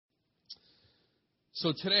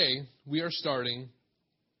So today, we are starting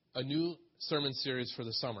a new sermon series for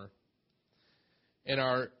the summer. And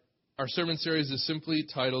our sermon series is simply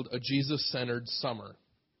titled, A Jesus-Centered Summer.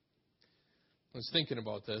 I was thinking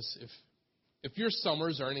about this. If your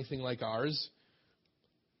summers are anything like ours,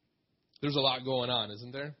 there's a lot going on,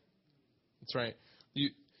 isn't there? That's right.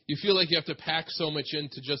 You feel like you have to pack so much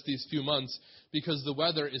into just these few months because the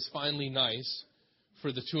weather is finally nice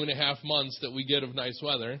for the 2.5 months that we get of nice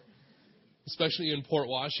weather, especially in Port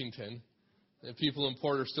Washington. And people in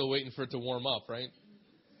Port are still waiting for it to warm up, right?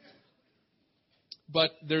 But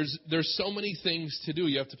there's so many things to do.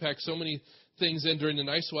 You have to pack so many things in during the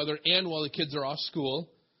nice weather and while the kids are off school,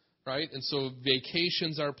 right? And so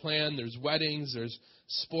vacations are planned. There's weddings. There's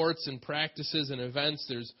sports and practices and events.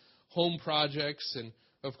 There's home projects. And,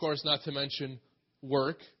 of course, not to mention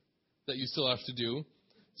work that you still have to do.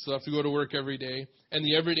 Still have to go to work every day. And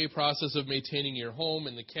the everyday process of maintaining your home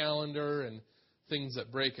and the calendar and things that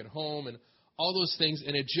break at home and all those things.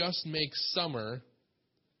 And it just makes summer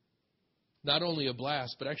not only a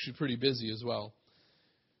blast, but actually pretty busy as well.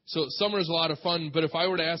 So summer is a lot of fun, but if I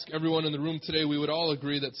were to ask everyone in the room today, we would all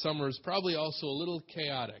agree that summer is probably also a little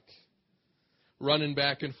chaotic. Running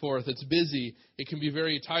back and forth. It's busy. It can be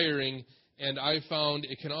very tiring, and I've found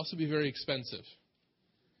it can also be very expensive,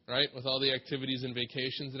 right? With all the activities and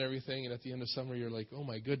vacations and everything, and at the end of summer, you're like, oh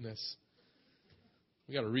my goodness,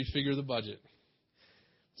 we got to refigure the budget.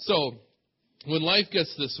 So when life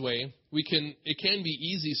gets this way, it can be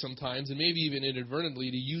easy sometimes, and maybe even inadvertently,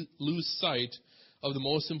 to lose sight of the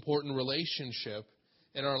most important relationship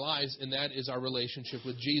in our lives, and that is our relationship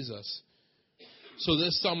with Jesus. So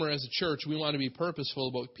this summer as a church, we want to be purposeful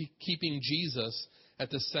about keeping Jesus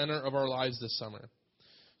at the center of our lives this summer.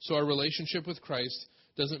 So our relationship with Christ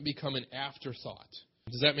doesn't become an afterthought.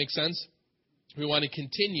 Does that make sense? We want to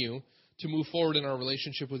continue to move forward in our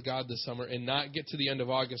relationship with God this summer and not get to the end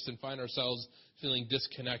of August and find ourselves feeling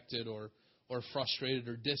disconnected or frustrated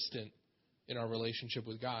or distant in our relationship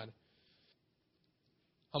with God.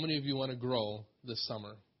 How many of you want to grow this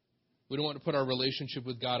summer? We don't want to put our relationship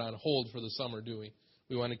with God on hold for the summer, do we?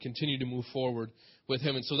 We want to continue to move forward with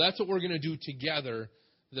Him. And so that's what we're going to do together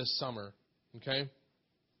this summer. Okay?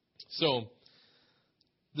 So,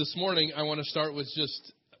 this morning I want to start with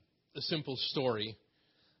just a simple story.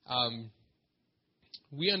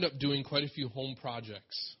 We end up doing quite a few home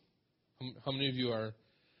projects. How many of you are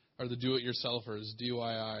the do-it-yourselfers,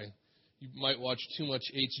 DIY? You might watch too much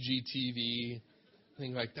HGTV,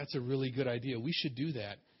 think like, that's a really good idea. We should do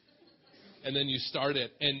that. And then you start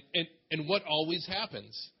it. And what always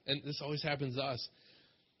happens, and this always happens to us,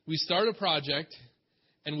 we start a project,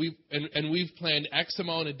 and we've planned X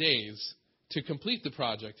amount of days to complete the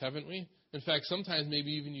project, haven't we? In fact, sometimes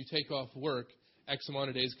maybe even you take off work X amount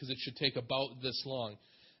of days because it should take about this long.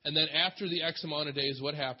 And then after the X amount of days,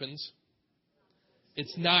 what happens?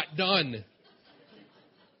 It's not done.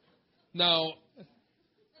 Now,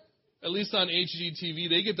 at least on HGTV,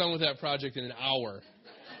 they get done with that project in an hour.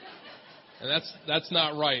 And that's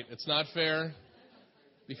not right. It's not fair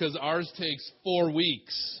because ours takes 4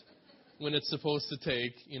 weeks when it's supposed to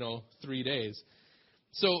take, 3 days.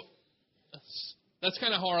 So that's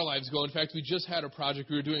kind of how our lives go. In fact, we just had a project.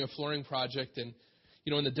 We were doing a flooring project, and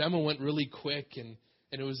and the demo went really quick, and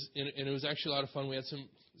it was actually a lot of fun. We had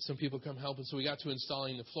some people come help, and so we got to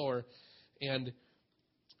installing the floor, and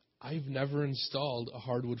I've never installed a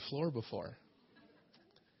hardwood floor before.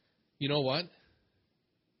 You know what?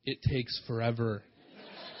 It takes forever.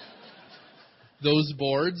 Those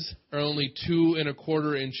boards are only 2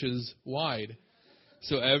 1/4 inches wide.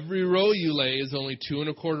 So every row you lay is only 2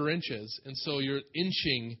 1/4 inches. And so you're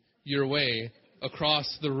inching your way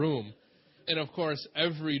across the room. And of course,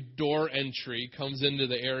 every door entry comes into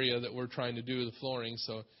the area that we're trying to do the flooring.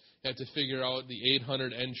 So you have to figure out the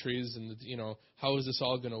 800 entries and, how is this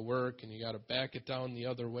all going to work? And you got to back it down the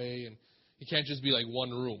other way. And it can't just be like one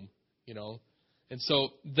room, And so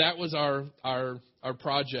that was our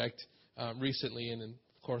project recently. And then,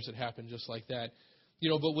 of course, it happened just like that.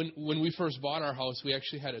 But when we first bought our house, we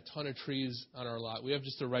actually had a ton of trees on our lot. We have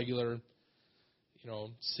just a regular,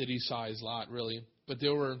 city-sized lot, really. But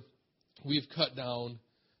we've cut down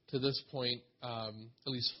to this point at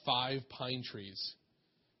least 5 pine trees.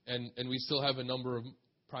 And we still have a number of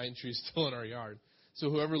pine trees still in our yard. So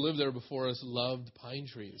whoever lived there before us loved pine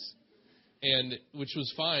trees, and which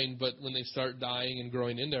was fine. But when they start dying and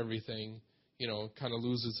growing into everything, it kind of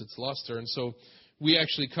loses its luster. And so we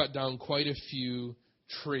actually cut down quite a few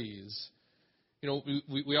trees.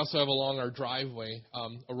 We also have along our driveway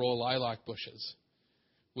a row of lilac bushes,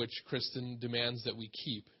 which Kristen demands that we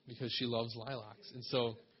keep because she loves lilacs. And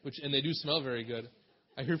so, and they do smell very good.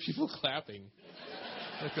 I hear people clapping.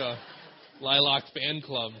 like a lilac fan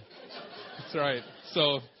club. That's right.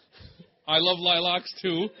 So I love lilacs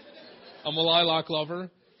too. I'm a lilac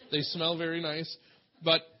lover. They smell very nice.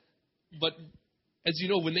 But as you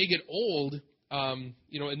know, when they get old, and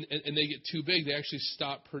they get too big, they actually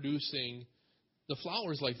stop producing the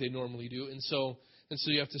flowers like they normally do. And so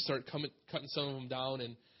you have to start cutting some of them down.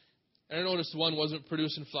 And I noticed one wasn't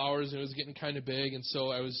producing flowers, and it was getting kind of big. And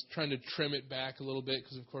so I was trying to trim it back a little bit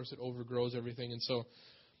because, of course, it overgrows everything. And so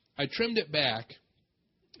I trimmed it back,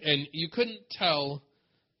 and you couldn't tell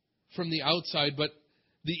from the outside, but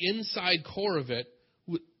the inside core of it,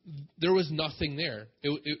 there was nothing there.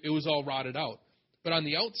 It was all rotted out. But on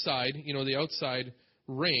the outside, the outside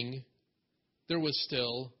ring, there was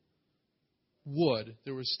still wood.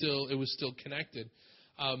 It was still connected.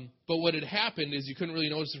 But what had happened is you couldn't really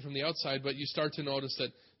notice it from the outside, but you start to notice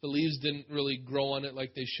that the leaves didn't really grow on it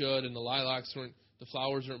like they should, and the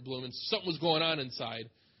flowers weren't blooming. Something was going on inside.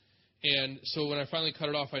 And so when I finally cut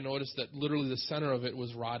it off, I noticed that literally the center of it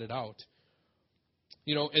was rotted out.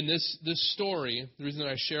 And this story, the reason that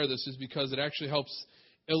I share this is because it actually helps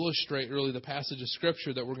illustrate really the passage of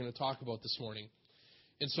Scripture that we're going to talk about this morning.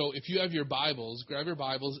 And so if you have your Bibles, grab your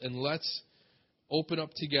Bibles and let's open up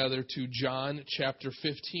together to John chapter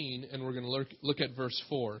 15, and we're going to look at verse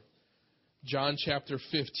 4. John chapter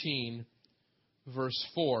 15, verse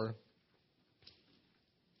 4.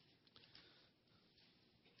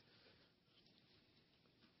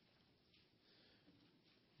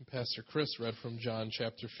 Pastor Chris read from John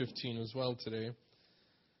chapter 15 as well today.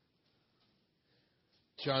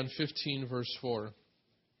 John 15, verse 4.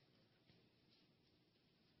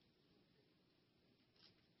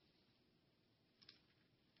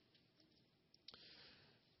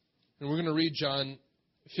 And we're going to read John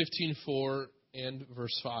 15:4 and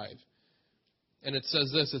verse 5. And it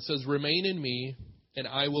says this, it says, "Remain in me, and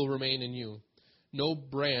I will remain in you. No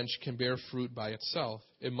branch can bear fruit by itself.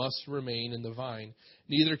 It must remain in the vine.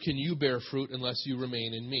 Neither can you bear fruit unless you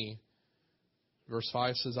remain in me." Verse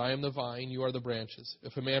 5 says, "I am the vine, you are the branches.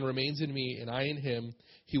 If a man remains in me, and I in him,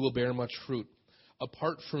 he will bear much fruit.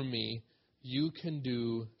 Apart from me, you can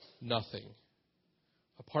do nothing."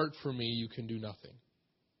 Apart from me, you can do nothing.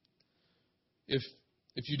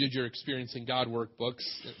 If you did your Experiencing God workbooks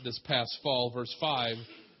this past fall, verse 5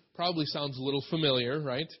 probably sounds a little familiar,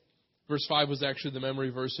 right? Verse 5 was actually the memory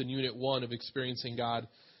verse in Unit 1 of Experiencing God.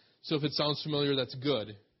 So if it sounds familiar, that's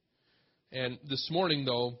good. And this morning,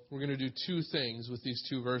 though, we're going to do two things with these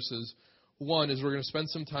two verses. One is we're going to spend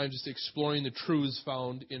some time just exploring the truths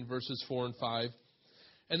found in verses 4 and 5.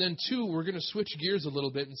 And then two, we're going to switch gears a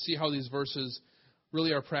little bit and see how these verses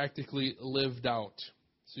really are practically lived out.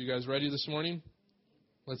 So you guys ready this morning?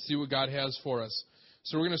 Let's see what God has for us.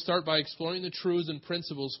 So we're going to start by exploring the truths and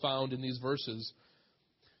principles found in these verses.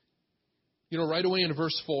 Right away in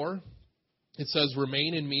verse 4, it says,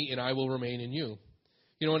 "Remain in me, and I will remain in you."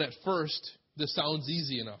 And at first, this sounds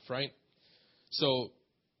easy enough, right? So,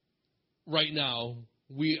 right now,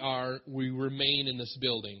 we remain in this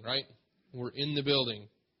building, right? We're in the building.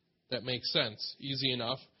 That makes sense. Easy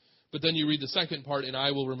enough. But then you read the second part, "and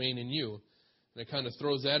I will remain in you." And it kind of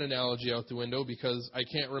throws that analogy out the window because I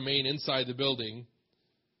can't remain inside the building,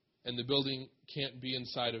 and the building can't be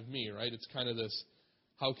inside of me, right? It's kind of this,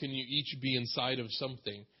 how can you each be inside of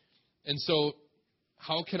something? And so,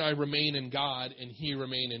 how can I remain in God and He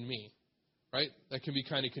remain in me? Right? That can be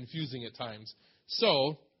kind of confusing at times.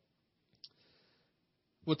 So,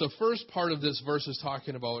 what the first part of this verse is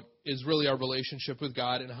talking about is really our relationship with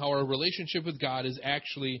God and how our relationship with God is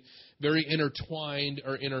actually very intertwined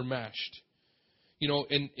or intermeshed.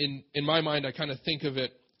 In my mind, I kind of think of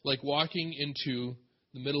it like walking into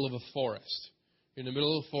the middle of a forest. You're in the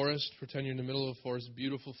middle of a forest. Pretend you're in the middle of a forest,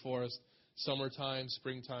 beautiful forest, summertime,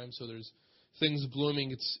 springtime, so there's things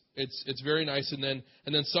blooming. It's very nice. And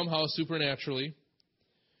then somehow, supernaturally,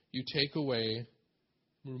 you take away,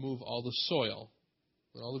 remove all the soil,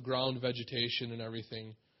 and all the ground vegetation and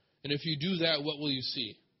everything. And if you do that, what will you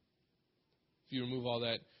see? If you remove all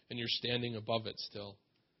that and you're standing above it still,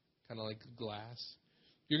 kind of like glass,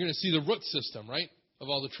 you're going to see the root system, right, of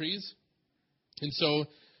all the trees. And so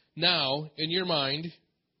now, in your mind,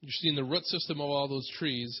 you're seeing the root system of all those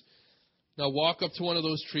trees. Now walk up to one of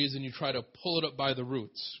those trees and you try to pull it up by the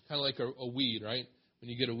roots, kind of like a weed, right? When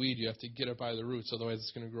you get a weed, you have to get it by the roots, otherwise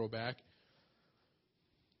it's going to grow back.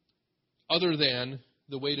 Other than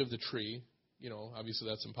the weight of the tree, obviously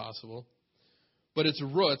that's impossible. But its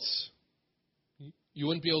roots, you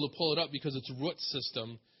wouldn't be able to pull it up because its root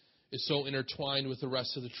system is so intertwined with the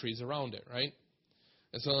rest of the trees around it, right?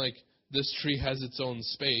 It's not like this tree has its own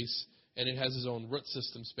space and it has its own root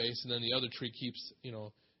system space, and then the other tree keeps,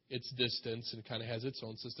 its distance and kind of has its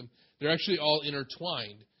own system. They're actually all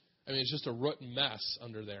intertwined. I mean, it's just a root mess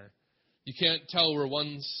under there. You can't tell where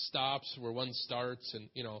one stops, where one starts, and,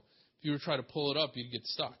 if you were trying to pull it up, you'd get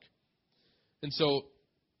stuck. And so,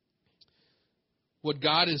 what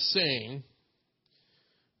God is saying,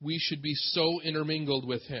 we should be so intermingled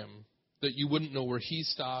with Him that you wouldn't know where He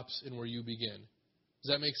stops and where you begin.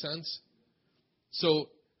 Does that make sense? So,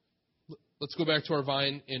 let's go back to our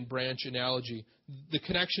vine and branch analogy. The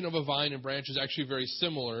connection of a vine and branch is actually very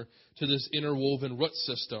similar to this interwoven root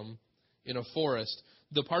system in a forest.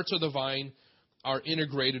 The parts of the vine are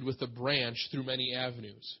integrated with the branch through many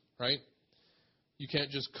avenues, right? You can't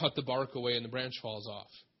just cut the bark away and the branch falls off.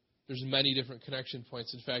 There's many different connection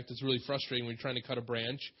points. In fact, it's really frustrating when you're trying to cut a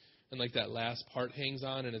branch and like that last part hangs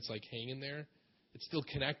on and it's like hanging there. It's still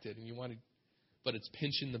connected and but it's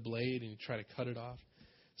pinching the blade and you try to cut it off.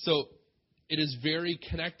 So it is very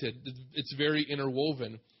connected. It's very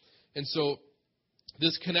interwoven. And so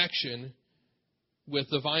this connection with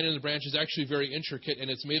the vine and the branch is actually very intricate, and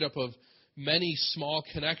it's made up of many small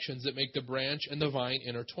connections that make the branch and the vine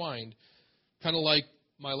intertwined. Kind of like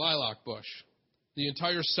my lilac bush. The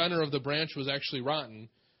entire center of the branch was actually rotten,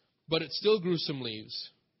 but it still grew some leaves.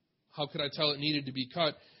 How could I tell it needed to be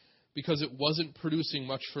cut? Because it wasn't producing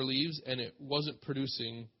much for leaves, and it wasn't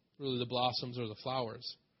producing really the blossoms or the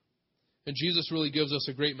flowers. And Jesus really gives us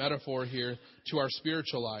a great metaphor here to our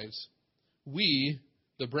spiritual lives. We,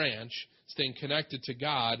 the branch, staying connected to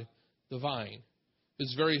God, the vine,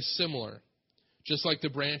 is very similar. Just like the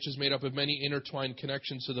branch is made up of many intertwined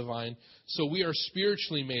connections to the vine, so we are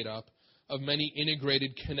spiritually made up of many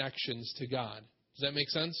integrated connections to God. Does that make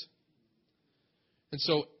sense? And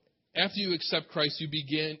so after you accept Christ,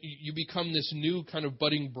 you become this new kind of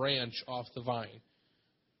budding branch off the vine.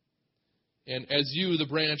 And as you, the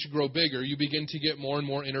branch, grow bigger, you begin to get more and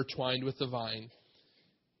more intertwined with the vine.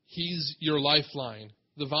 He's your lifeline.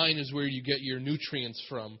 The vine is where you get your nutrients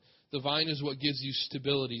from. The vine is what gives you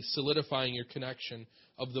stability, solidifying your connection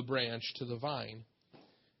of the branch to the vine.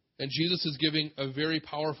 And Jesus is giving a very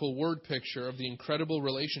powerful word picture of the incredible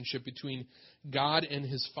relationship between God and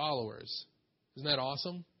His followers. Isn't that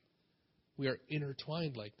awesome? We are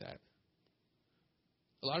intertwined like that.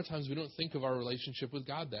 A lot of times we don't think of our relationship with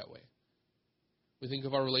God that way. We think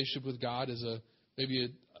of our relationship with God as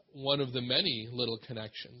one of the many little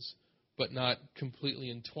connections, but not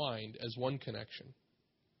completely entwined as one connection.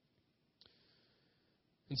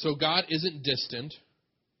 And so God isn't distant.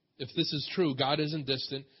 If this is true, God isn't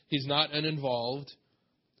distant. He's not uninvolved.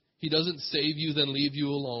 He doesn't save you, then leave you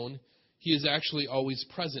alone. He is actually always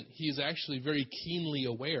present. He is actually very keenly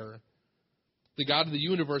aware. The God of the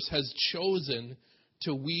universe has chosen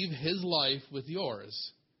to weave His life with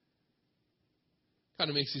yours. Kind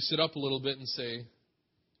of makes you sit up a little bit and say,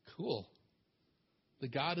 cool. The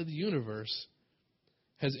God of the universe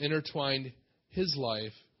has intertwined His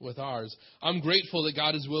life with ours. I'm grateful that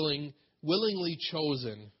God is willingly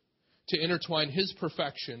chosen to intertwine His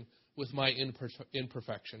perfection with my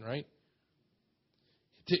imperfection, right?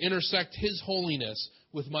 To intersect His holiness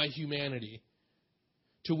with my humanity.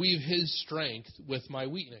 To weave His strength with my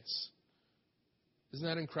weakness. Isn't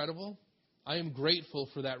that incredible? I am grateful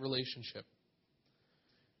for that relationship.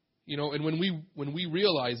 And when we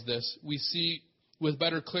realize this, we see with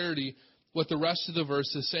better clarity what the rest of the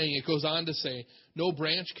verse is saying. It goes on to say, no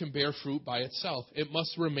branch can bear fruit by itself. It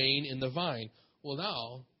must remain in the vine. Well,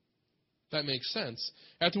 now, that makes sense.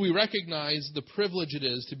 After we recognize the privilege it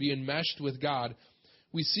is to be enmeshed with God,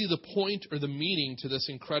 we see the point or the meaning to this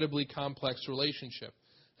incredibly complex relationship.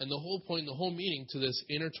 And the whole point, the whole meaning to this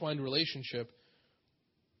intertwined relationship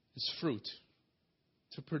is fruit.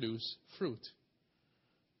 To produce fruit.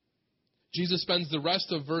 Jesus spends the rest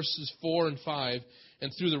of verses 4 and 5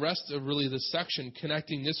 and through the rest of really this section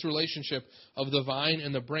connecting this relationship of the vine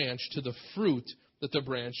and the branch to the fruit that the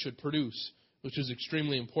branch should produce, which is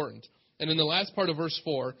extremely important. And in the last part of verse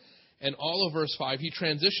 4 and all of verse 5, he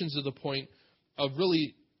transitions to the point of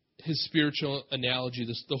really his spiritual analogy,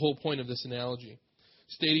 the whole point of this analogy,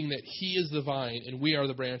 stating that He is the vine and we are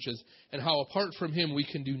the branches, and how apart from Him we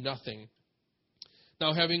can do nothing.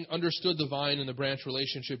 Now, having understood the vine and the branch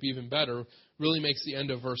relationship even better really makes the end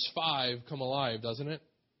of verse 5 come alive, doesn't it?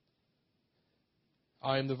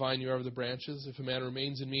 I am the vine, you are the branches. If a man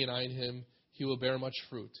remains in me and I in him, he will bear much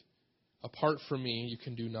fruit. Apart from me, you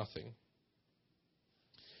can do nothing.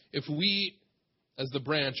 If we, as the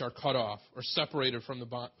branch, are cut off or separated from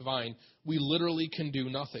the vine, we literally can do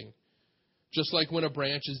nothing. Just like when a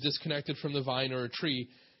branch is disconnected from the vine or a tree,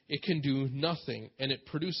 it can do nothing and it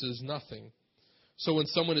produces nothing. So when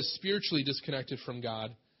someone is spiritually disconnected from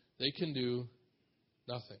God, they can do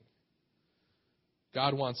nothing.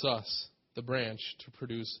 God wants us, the branch, to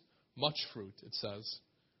produce much fruit, it says.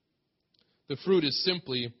 The fruit is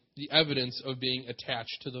simply the evidence of being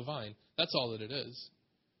attached to the vine. That's all that it is.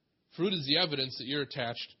 Fruit is the evidence that you're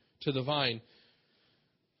attached to the vine.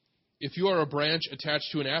 If you are a branch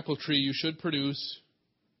attached to an apple tree, you should produce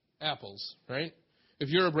apples, right? If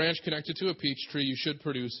you're a branch connected to a peach tree, you should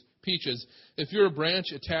produce peaches. If you're a branch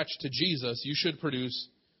attached to Jesus, you should produce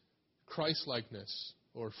Christ-likeness,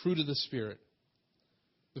 or fruit of the Spirit.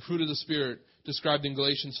 The fruit of the Spirit described in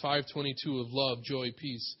Galatians 5:22 of love, joy,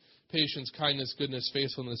 peace, patience, kindness, goodness,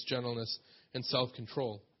 faithfulness, gentleness, and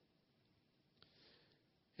self-control.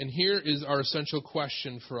 And here is our essential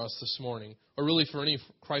question for us this morning, or really for any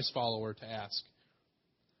Christ follower to ask.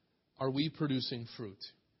 Are we producing fruit?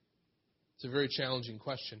 It's a very challenging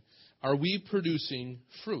question. Are we producing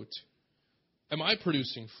fruit? Am I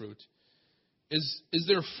producing fruit? Is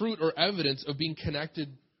there fruit or evidence of being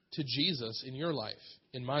connected to Jesus in your life,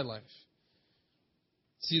 in my life?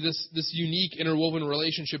 See, this unique interwoven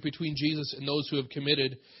relationship between Jesus and those who have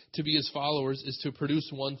committed to be his followers is to produce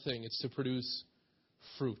one thing. It's to produce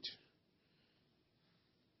fruit.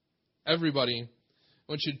 Everybody, I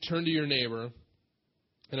want you to turn to your neighbor,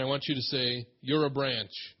 and I want you to say, "You're a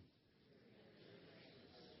branch."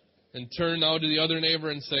 And turn now to the other neighbor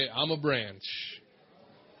and say, "I'm a branch."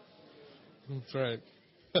 That's right.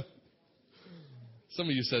 Some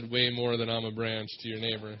of you said way more than "I'm a branch" to your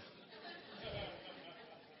neighbor.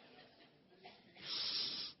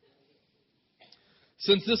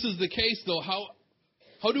 Since this is the case, though,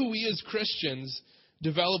 how do we as Christians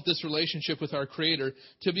develop this relationship with our Creator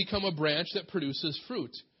to become a branch that produces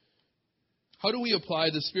fruit? How do we apply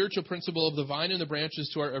the spiritual principle of the vine and the branches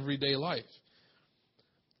to our everyday life?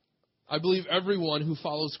 I believe everyone who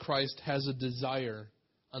follows Christ has a desire,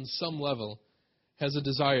 on some level, has a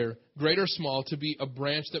desire, great or small, to be a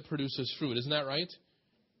branch that produces fruit. Isn't that right?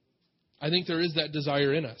 I think there is that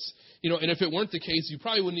desire in us. And if it weren't the case, you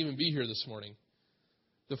probably wouldn't even be here this morning.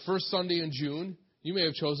 The first Sunday in June, you may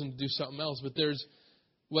have chosen to do something else, but there's,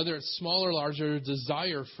 whether it's small or large, there's a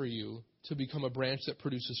desire for you to become a branch that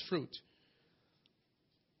produces fruit.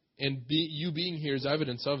 And you being here is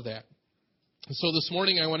evidence of that. So this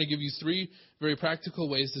morning I want to give you 3 very practical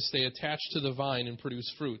ways to stay attached to the vine and produce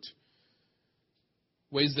fruit.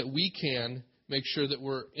 Ways that we can make sure that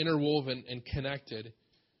we're interwoven and connected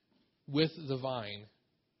with the vine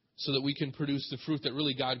so that we can produce the fruit that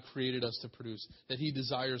really God created us to produce, that he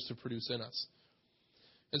desires to produce in us.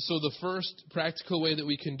 And so the first practical way that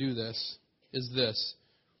we can do this is this.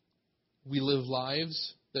 We live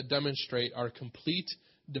lives that demonstrate our complete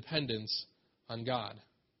dependence on God.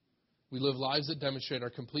 We live lives that demonstrate our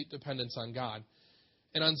complete dependence on God.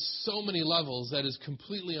 And on so many levels, that is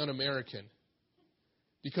completely un-American.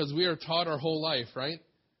 Because we are taught our whole life, right?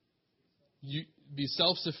 You be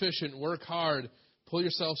self-sufficient, work hard, pull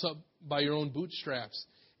yourselves up by your own bootstraps.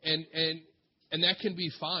 And that can be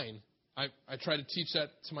fine. I try to teach that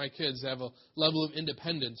to my kids, to have a level of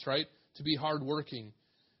independence, right? To be hardworking.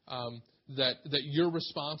 That you're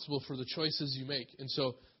responsible for the choices you make. And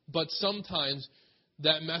so, but sometimes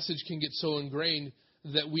that message can get so ingrained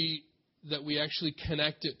that we actually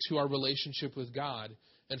connect it to our relationship with God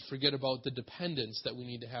and forget about the dependence that we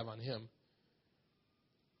need to have on him.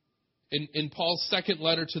 In Paul's second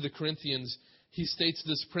letter to the Corinthians, he states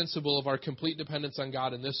this principle of our complete dependence on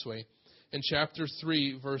God in this way. In chapter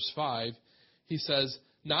 3, verse 5, he says,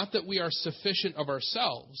 "Not that we are sufficient of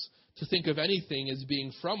ourselves to think of anything as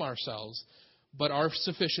being from ourselves, but our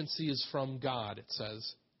sufficiency is from God," it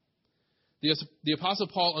says. The Apostle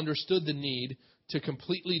Paul understood the need to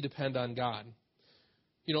completely depend on God.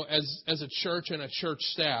 As a church and a church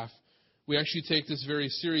staff, we actually take this very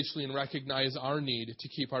seriously and recognize our need to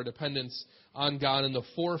keep our dependence on God in the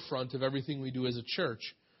forefront of everything we do as a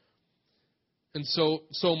church. And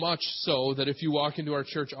so much so that if you walk into our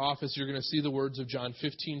church office, you're going to see the words of John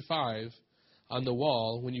 15:5 on the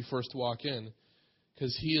wall when you first walk in,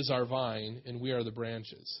 because he is our vine and we are the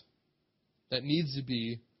branches. That needs to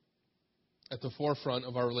be at the forefront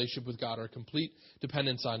of our relationship with God, our complete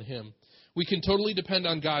dependence on him. We can totally depend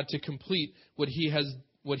on God to complete what he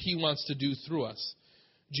wants to do through us.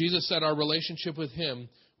 Jesus said our relationship with him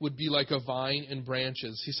would be like a vine and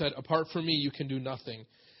branches. He said, "Apart from me, you can do nothing."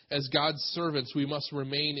 As God's servants, we must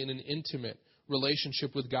remain in an intimate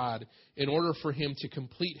relationship with God in order for him to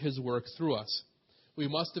complete his work through us. We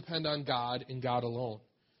must depend on God and God alone.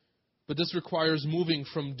 But this requires moving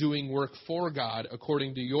from doing work for God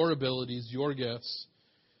according to your abilities, your gifts,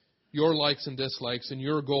 your likes and dislikes, and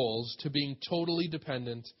your goals, to being totally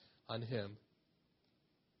dependent on him,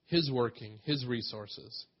 his working, his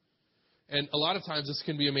resources. And a lot of times this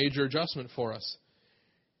can be a major adjustment for us.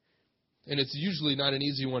 And it's usually not an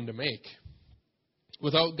easy one to make.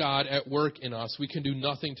 Without God at work in us, we can do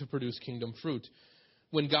nothing to produce kingdom fruit.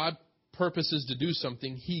 When God purposes to do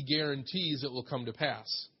something, He guarantees it will come to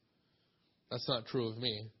pass. That's not true of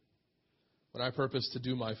me. When I purposed to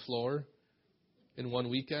do my floor in one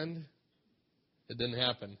weekend, it didn't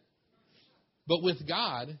happen. But with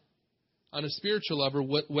God, on a spiritual level,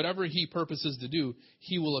 whatever He purposes to do,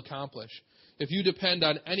 He will accomplish. If you depend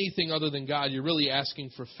on anything other than God, you're really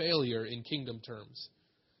asking for failure in kingdom terms.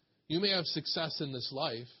 You may have success in this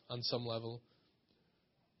life on some level,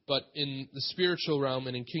 but in the spiritual realm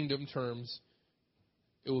and in kingdom terms,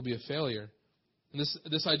 it will be a failure. And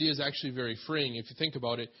this idea is actually very freeing, if you think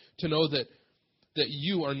about it, to know that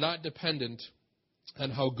you are not dependent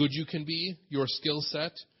on how good you can be, your skill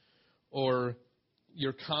set, or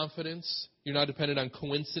your confidence. You're not dependent on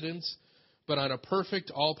coincidence, but on a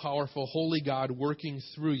perfect, all-powerful, holy God working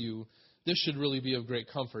through you. This should really be of great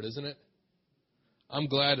comfort, isn't it? I'm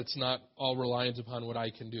glad it's not all reliant upon what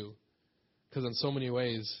I can do, because in so many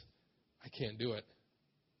ways, I can't do it.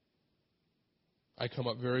 I come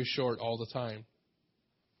up very short all the time.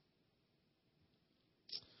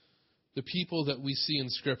 The people that we see in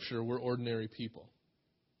Scripture were ordinary people.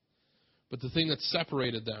 But the thing that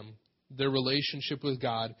separated them, their relationship with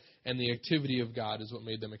God and the activity of God, is what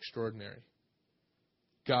made them extraordinary.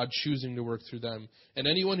 God choosing to work through them. And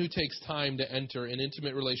anyone who takes time to enter an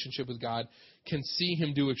intimate relationship with God can see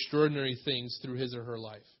Him do extraordinary things through his or her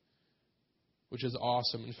life, which is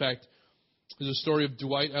awesome. In fact, there's a story of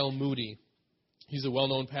Dwight L. Moody. He's a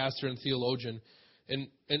well-known pastor and theologian, and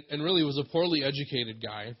really was a poorly educated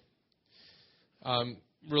guy,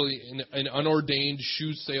 really an unordained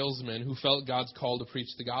shoe salesman who felt God's call to preach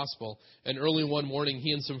the gospel. And early one morning,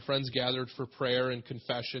 he and some friends gathered for prayer and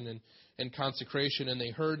confession and consecration, and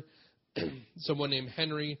they heard someone named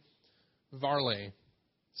Henry Varley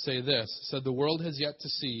say this, said, "The world has yet to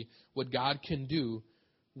see what God can do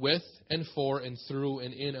with and for and through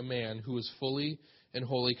and in a man who is fully and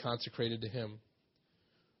wholly consecrated to Him."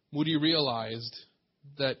 Moody realized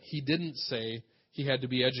that he didn't say he had to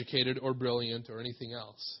be educated or brilliant or anything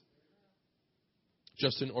else.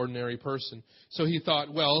 Just an ordinary person. So he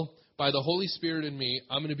thought, well, by the Holy Spirit in me,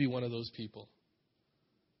 I'm going to be one of those people.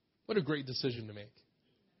 What a great decision to make.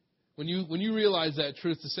 When you realize that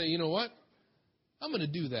truth, to say, you know what? I'm going to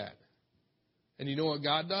do that. And you know what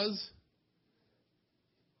God does?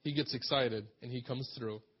 He gets excited and He comes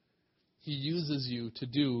through. He uses you to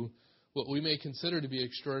do what we may consider to be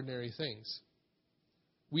extraordinary things.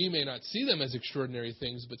 We may not see them as extraordinary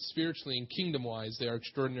things, but spiritually and kingdom-wise, they are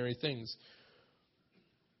extraordinary things.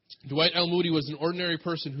 Dwight L. Moody was an ordinary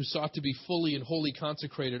person who sought to be fully and wholly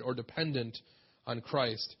consecrated or dependent on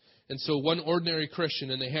Christ. And so one ordinary Christian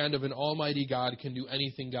in the hand of an almighty God can do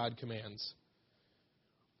anything God commands.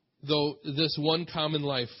 Though this one common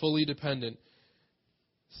life, fully dependent,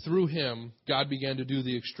 through him, God began to do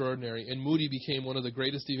the extraordinary. And Moody became one of the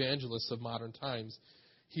greatest evangelists of modern times.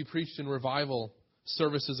 He preached in revival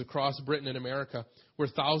services across Britain and America where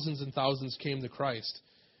thousands and thousands came to Christ.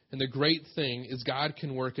 And the great thing is God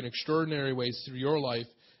can work in extraordinary ways through your life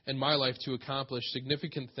and my life to accomplish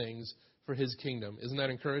significant things for His kingdom. Isn't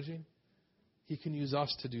that encouraging? He can use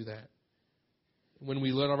us to do that when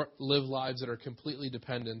we live lives that are completely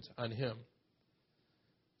dependent on Him.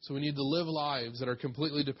 So we need to live lives that are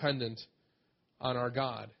completely dependent on our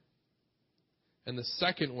God. And the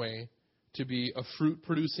second way to be a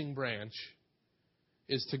fruit-producing branch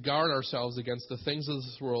is to guard ourselves against the things of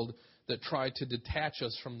this world that try to detach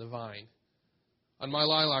us from the vine. On my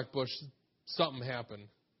lilac bush, something happened.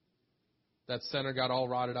 That center got all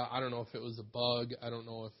rotted out. I don't know if it was a bug. I don't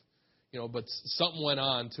know if, but something went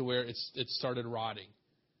on to where it started rotting.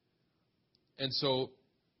 And so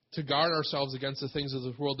to guard ourselves against the things of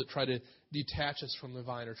this world that try to detach us from the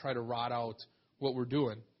vine or try to rot out what we're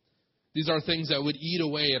doing. These are things that would eat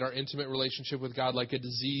away at our intimate relationship with God, like a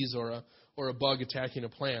disease or a bug attacking a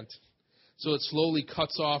plant. So it slowly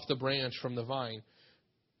cuts off the branch from the vine.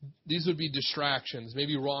 These would be distractions,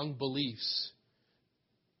 maybe wrong beliefs,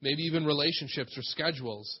 maybe even relationships or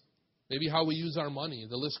schedules, maybe how we use our money.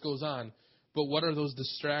 The list goes on. But what are those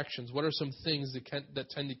distractions? What are some things that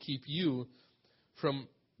tend to keep you from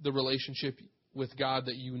the relationship with God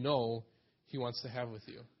that you know He wants to have with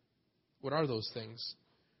you? What are those things?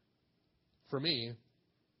 For me,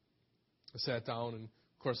 I sat down and,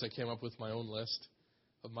 of course, I came up with my own list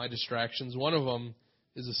of my distractions. One of them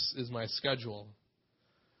is my schedule.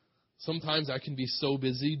 Sometimes I can be so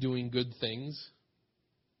busy doing good things.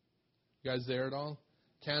 You guys there at all?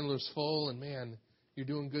 Candler's full, and man, you're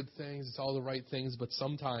doing good things. It's all the right things, but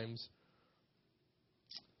sometimes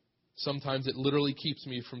Sometimes it literally keeps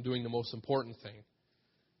me from doing the most important thing.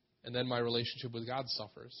 And then my relationship with God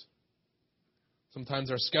suffers.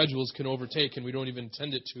 Sometimes our schedules can overtake and we don't even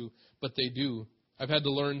intend it to, but they do. I've had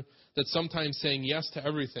to learn that sometimes saying yes to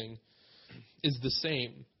everything is the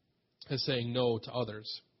same as saying no to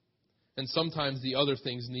others. And sometimes the other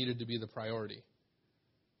things needed to be the priority.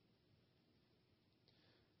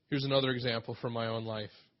 Here's another example from my own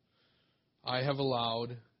life. I have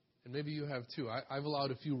allowed, and maybe you have too, I've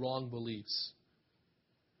allowed a few wrong beliefs.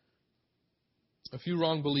 A few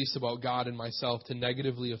wrong beliefs about God and myself to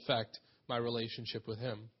negatively affect my relationship with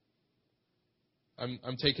Him.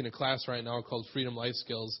 I'm taking a class right now called Freedom Life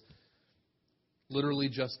Skills, literally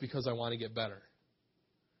just because I want to get better.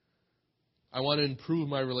 I want to improve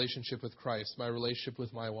my relationship with Christ, my relationship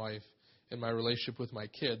with my wife, and my relationship with my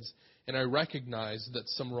kids. And I recognize that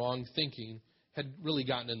some wrong thinking had really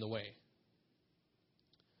gotten in the way.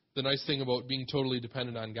 The nice thing about being totally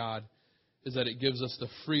dependent on God is that it gives us the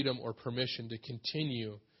freedom or permission to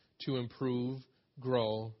continue to improve,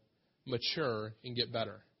 grow, mature, and get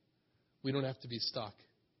better. We don't have to be stuck.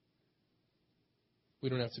 We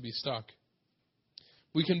don't have to be stuck.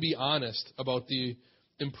 We can be honest about the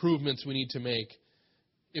improvements we need to make.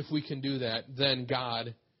 If we can do that, then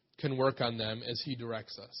God can work on them as He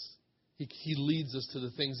directs us. He leads us to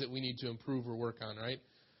the things that we need to improve or work on, right?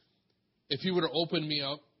 If He were to open me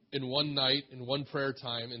up in one night, in one prayer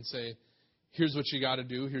time, and say, here's what you got to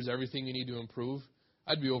do, here's everything you need to improve,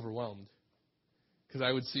 I'd be overwhelmed. Because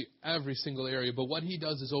I would see every single area. But what He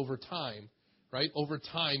does is over time, right? Over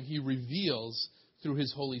time, He reveals through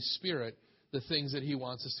His Holy Spirit the things that He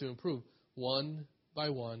wants us to improve. One by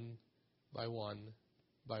one, by one,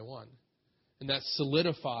 by one. And that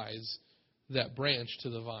solidifies that branch to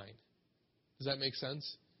the vine. Does that make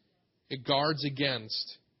sense? It guards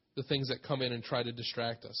against the things that come in and try to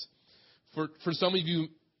distract us. For some of you,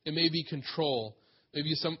 it may be control.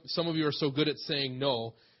 Maybe some of you are so good at saying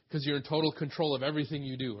no because you're in total control of everything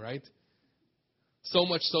you do, right? So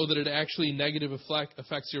much so that it actually negatively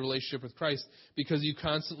affects your relationship with Christ because you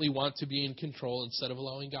constantly want to be in control instead of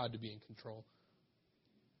allowing God to be in control.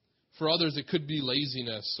 For others, it could be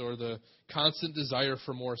laziness or the constant desire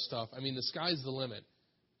for more stuff. I mean, the sky's the limit.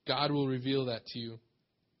 God will reveal that to you.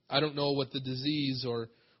 I don't know what the disease or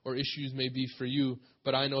issues may be for you,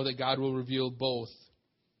 but I know that God will reveal both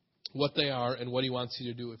what they are and what He wants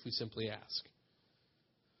you to do if we simply ask.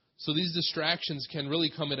 So these distractions can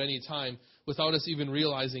really come at any time without us even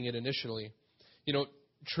realizing it initially. You know,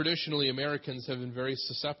 traditionally Americans have been very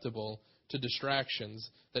susceptible to distractions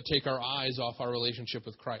that take our eyes off our relationship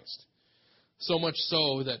with Christ. So much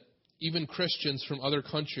so that even Christians from other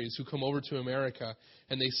countries who come over to America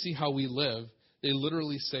and they see how we live, they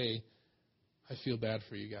literally say, I feel bad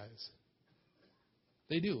for you guys.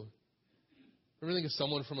 They do. Ever think if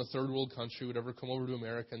someone from a third world country would ever come over to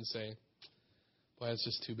America and say, boy, that's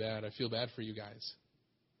just too bad. I feel bad for you guys.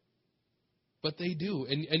 But they do.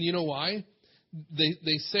 And you know why?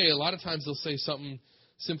 They say, a lot of times they'll say something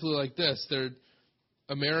simply like this.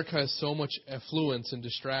 America has so much affluence and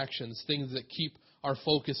distractions, things that keep our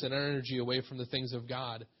focus and energy away from the things of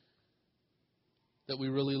God, that we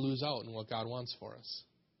really lose out on what God wants for us.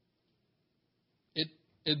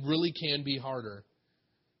 It really can be harder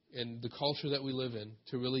in the culture that we live in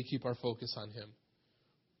to really keep our focus on Him.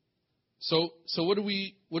 So what do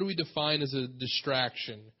we define as a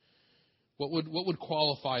distraction? What would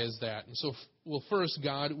qualify as that? And so, first,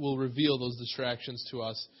 God will reveal those distractions to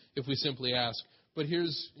us if we simply ask. But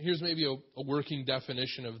here's maybe a working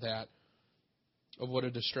definition of that, of what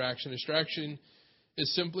a distraction. Distraction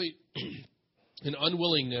is simply an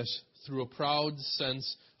unwillingness through a proud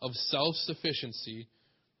sense of self-sufficiency,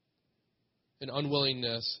 an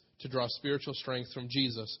unwillingness to draw spiritual strength from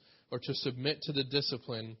Jesus or to submit to the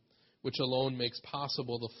discipline which alone makes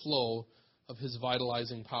possible the flow of His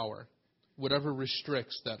vitalizing power, whatever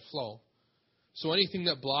restricts that flow. So anything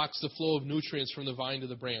that blocks the flow of nutrients from the vine to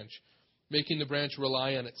the branch, making the branch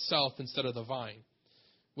rely on itself instead of the vine.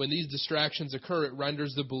 When these distractions occur, it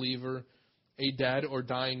renders the believer a dead or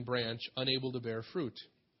dying branch, unable to bear fruit.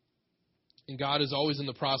 And God is always in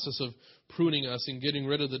the process of pruning us and getting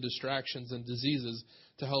rid of the distractions and diseases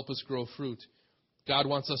to help us grow fruit. God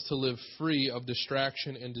wants us to live free of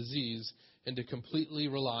distraction and disease and to completely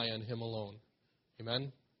rely on Him alone.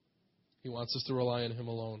 Amen? He wants us to rely on Him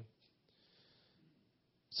alone.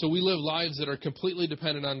 So we live lives that are completely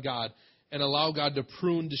dependent on God and allow God to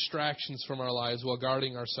prune distractions from our lives while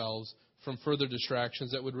guarding ourselves from further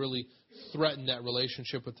distractions that would really threaten that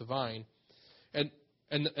relationship with the vine. And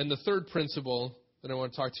the third principle that I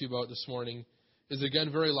want to talk to you about this morning is,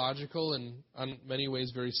 again, very logical and in many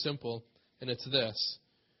ways very simple, and it's this.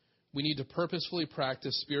 we need to purposefully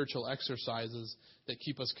practice spiritual exercises that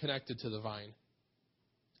keep us connected to the vine.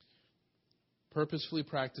 Purposefully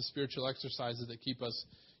practice spiritual exercises that keep us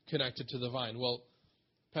connected to the vine. Well,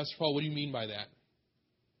 Pastor Paul, what do you mean by that?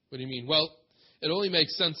 What do you mean? Well, it only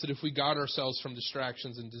makes sense that if we guard ourselves from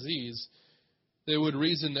distractions and disease, they would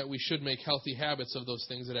reason that we should make healthy habits of those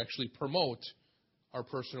things that actually promote our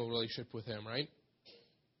personal relationship with Him, right?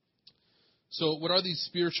 So what are these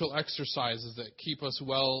spiritual exercises that keep us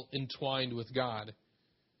well entwined with God,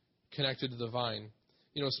 connected to the vine?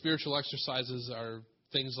 Spiritual exercises are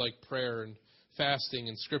things like prayer and fasting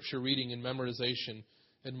and scripture reading and memorization,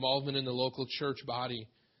 involvement in the local church body,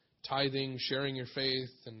 tithing, sharing your faith,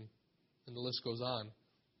 and the list goes on.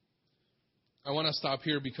 I want to stop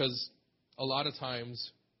here because a lot of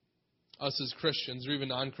times us as Christians, or even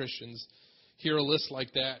non-Christians, hear a list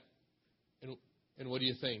like that, and what do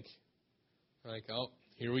you think? Like, oh,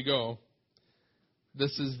 here we go.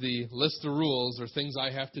 This is the list of rules or things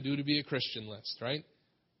I have to do to be a Christian list, right?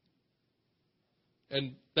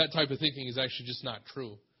 And that type of thinking is actually just not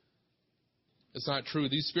true. It's not true.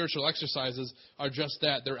 These spiritual exercises are just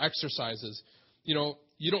that. They're exercises. You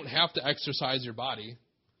don't have to exercise your body.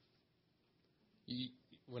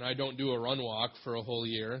 When I don't do a run walk for a whole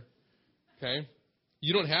year, okay?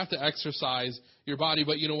 You don't have to exercise your body,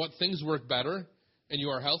 but you know what? Things work better, and you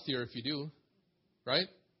are healthier if you do, right?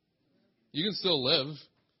 You can still live,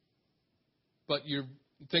 but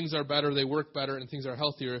things are better, they work better, and things are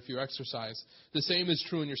healthier if you exercise. The same is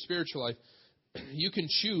true in your spiritual life. You can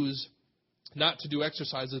choose not to do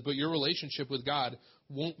exercises, but your relationship with God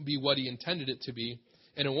won't be what He intended it to be,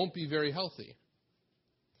 and it won't be very healthy.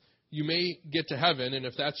 You may get to heaven, and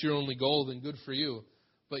if that's your only goal, then good for you.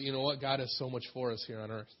 But you know what? God has so much for us here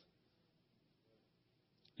on earth.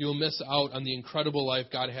 You'll miss out on the incredible life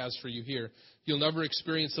God has for you here. You'll never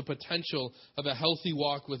experience the potential of a healthy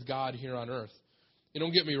walk with God here on earth.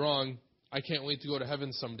 Don't get me wrong, I can't wait to go to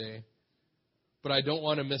heaven someday. But I don't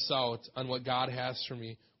want to miss out on what God has for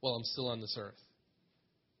me while I'm still on this earth.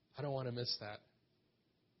 I don't want to miss that.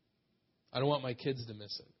 I don't want my kids to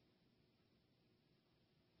miss it.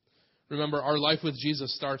 Remember, our life with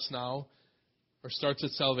Jesus starts now, or starts at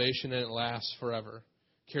salvation, and it lasts forever.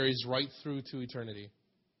 Carries right through to eternity.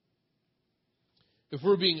 If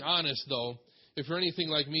we're being honest, though, if you're anything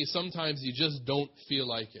like me, sometimes you just don't feel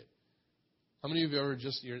like it. How many of you ever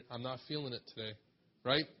I'm not feeling it today,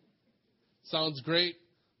 right? Sounds great.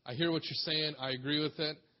 I hear what you're saying. I agree with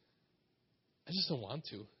it. I just don't want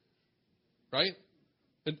to, right?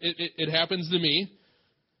 It happens to me.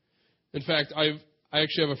 In fact, I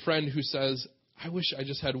actually have a friend who says, I wish I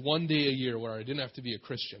just had one day a year where I didn't have to be a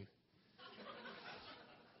Christian.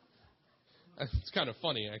 It's kind of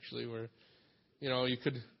funny, actually, where, you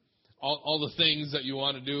could, all the things that you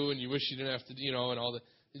want to do and you wish you didn't have to, and all that.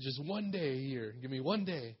 Just one day a year. Give me one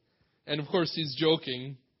day. And, of course, he's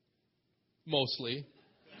joking, mostly.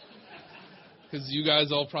 Because you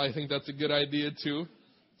guys all probably think that's a good idea, too.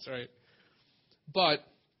 That's right. But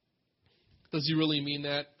does he really mean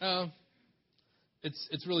that?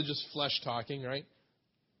 It's really just flesh talking, right?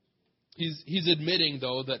 He's admitting,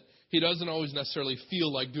 though, that he doesn't always necessarily feel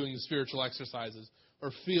like doing the spiritual exercises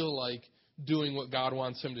or feel like doing what God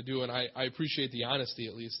wants him to do, and I appreciate the honesty,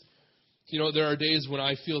 at least. There are days when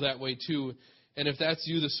I feel that way, too, and if that's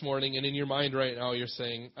you this morning, and in your mind right now you're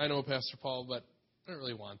saying, I know, Pastor Paul, but I don't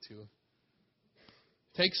really want to.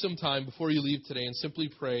 Take some time before you leave today and simply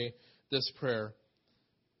pray this prayer.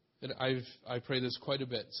 And I pray this quite a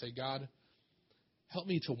bit. Say, God, help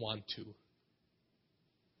me to want to.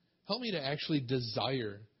 Help me to actually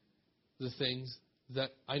desire the things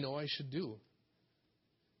that I know I should do.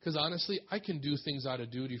 Because honestly, I can do things out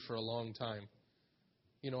of duty for a long time.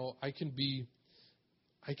 I can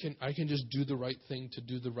just do the right thing to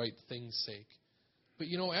do the right thing's sake. But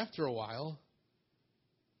after a while,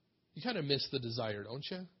 you kind of miss the desire, don't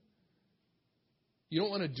you? You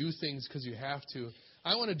don't want to do things because you have to.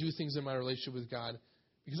 I want to do things in my relationship with God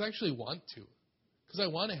because I actually want to. Because I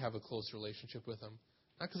want to have a close relationship with Him.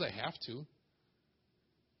 Not because I have to.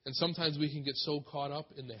 And sometimes we can get so caught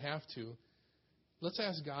up in the have to. Let's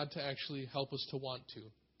ask God to actually help us to want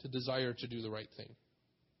to desire to do the right thing.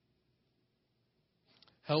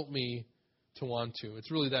 Help me to want to.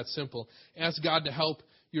 It's really that simple. Ask God to help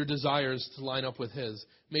your desires to line up with His.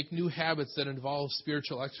 Make new habits that involve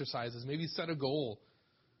spiritual exercises. Maybe set a goal.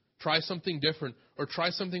 Try something different. Or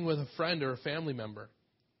try something with a friend or a family member.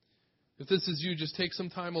 If this is you, just take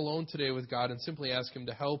some time alone today with God and simply ask Him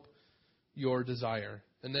to help your desire.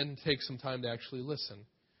 And then take some time to actually listen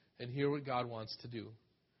and hear what God wants to do.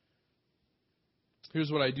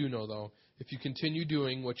 Here's what I do know, though. If you continue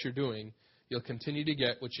doing what you're doing, you'll continue to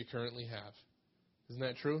get what you currently have. Isn't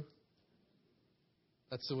that true?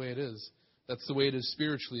 That's the way it is. That's the way it is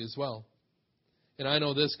spiritually as well. And I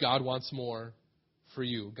know this, God wants more for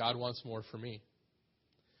you. God wants more for me.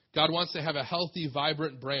 God wants to have a healthy,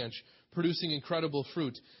 vibrant branch producing incredible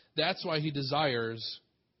fruit. That's why He desires,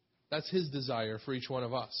 that's His desire for each one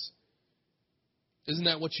of us. Isn't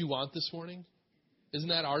that what you want this morning? Isn't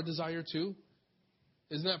that our desire too?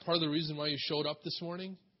 Isn't that part of the reason why you showed up this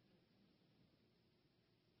morning?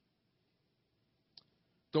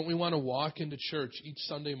 Don't we want to walk into church each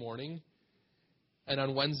Sunday morning and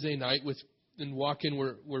on Wednesday night and walk in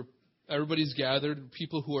where everybody's gathered,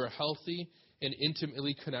 people who are healthy and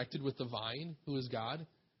intimately connected with the vine, who is God?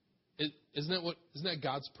 Isn't that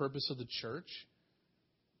God's purpose of the church?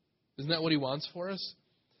 Isn't that what He wants for us?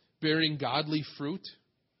 Bearing godly fruit?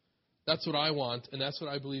 That's what I want, and that's what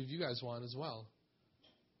I believe you guys want as well.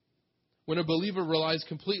 When a believer relies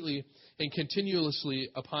completely and continuously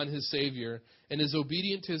upon his Savior and is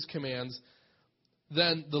obedient to His commands,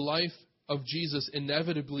 then the life of Jesus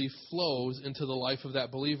inevitably flows into the life of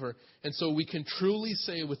that believer. And so we can truly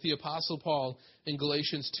say with the Apostle Paul in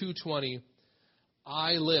Galatians 2:20,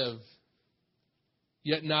 I live,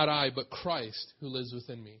 yet not I, but Christ who lives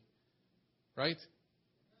within me. Right?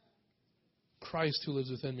 Christ who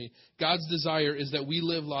lives within me. God's desire is that we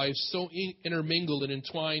live lives so intermingled and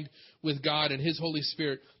entwined with God and His Holy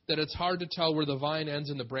Spirit that it's hard to tell where the vine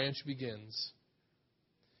ends and the branch begins.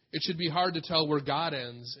 It should be hard to tell where God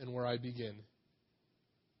ends and where I begin.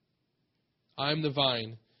 I'm the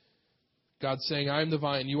vine. God's saying, I am the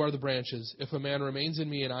vine, you are the branches. If a man remains in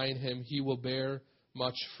me and I in him, he will bear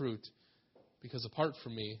much fruit. Because apart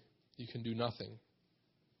from me, you can do nothing.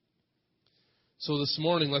 So this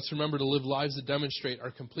morning, let's remember to live lives that demonstrate our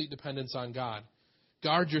complete dependence on God.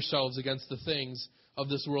 Guard yourselves against the things of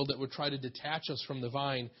this world that would try to detach us from the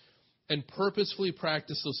vine, and purposefully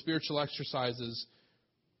practice those spiritual exercises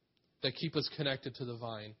that keep us connected to the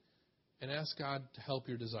vine. And ask God to help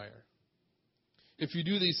your desire. If you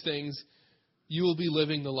do these things, you will be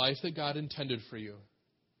living the life that God intended for you.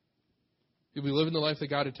 You'll be living the life that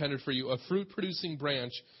God intended for you, a fruit-producing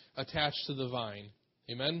branch attached to the vine.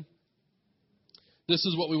 Amen? This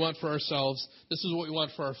is what we want for ourselves. This is what we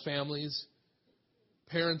want for our families.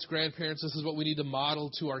 Parents, grandparents, this is what we need to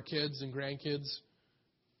model to our kids and grandkids.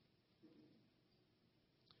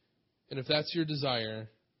 And if that's your desire,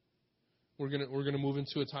 we're going to move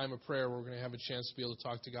into a time of prayer where we're going to have a chance to be able to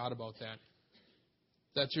talk to God about that.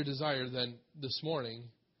 If that's your desire, then this morning,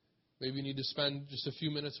 maybe you need to spend just a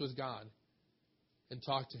few minutes with God and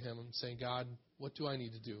talk to Him and say, God, what do I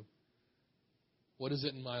need to do? What is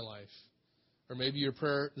it in my life? Or maybe your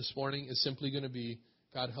prayer this morning is simply going to be,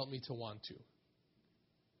 God, help me to want to.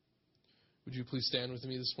 Would you please stand with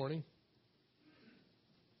me this morning?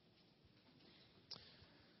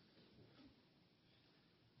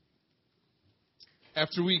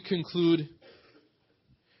 After we conclude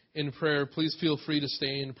in prayer, please feel free to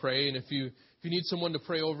stay and pray. And if you need someone to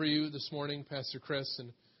pray over you this morning, Pastor Chris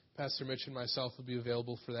and Pastor Mitch and myself will be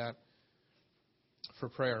available for that, for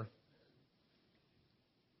prayer.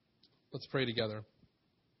 Let's pray together.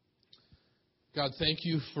 God, thank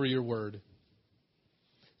you for your word.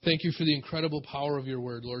 Thank you for the incredible power of your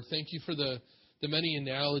word, Lord. Thank you for the many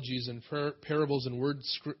analogies and parables and word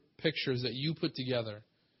pictures that you put together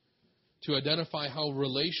to identify how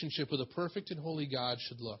relationship with a perfect and holy God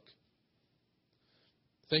should look.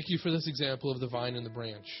 Thank you for this example of the vine and the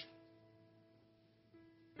branch.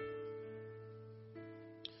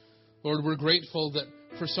 Lord, we're grateful that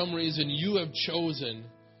for some reason you have chosen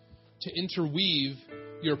to interweave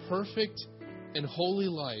your perfect and holy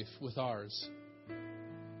life with ours.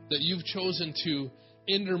 That you've chosen to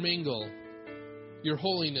intermingle your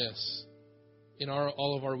holiness in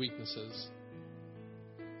all of our weaknesses.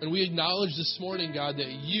 And we acknowledge this morning, God, that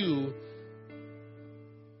you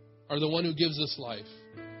are the one who gives us life.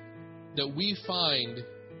 That we find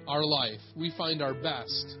our life, we find our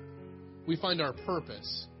best, we find our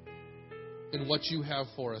purpose in what you have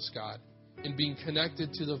for us, God, in being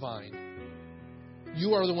connected to the vine.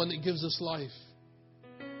 You are the one that gives us life.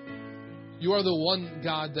 You are the one,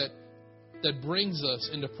 God, that brings us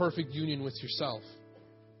into perfect union with yourself.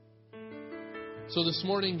 So this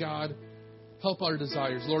morning, God, help our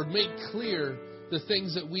desires. Lord, make clear the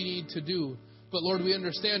things that we need to do. But Lord, we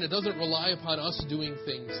understand it doesn't rely upon us doing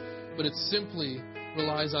things, but it simply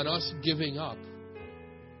relies on us giving up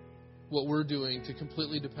what we're doing to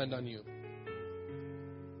completely depend on you.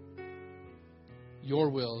 Your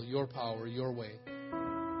will, your power, your way.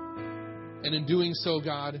 And in doing so,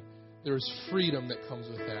 God, there is freedom that comes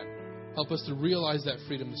with that. Help us to realize that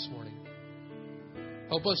freedom this morning.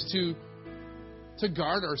 Help us to to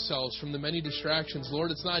guard ourselves from the many distractions.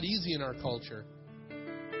 Lord, it's not easy in our culture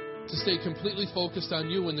to stay completely focused on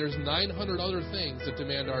you when there's 900 other things that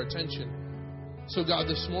demand our attention. So God,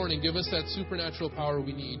 this morning, give us that supernatural power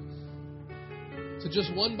we need to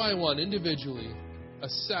just one by one, individually,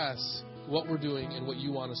 assess what we're doing and what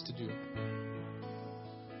you want us to do.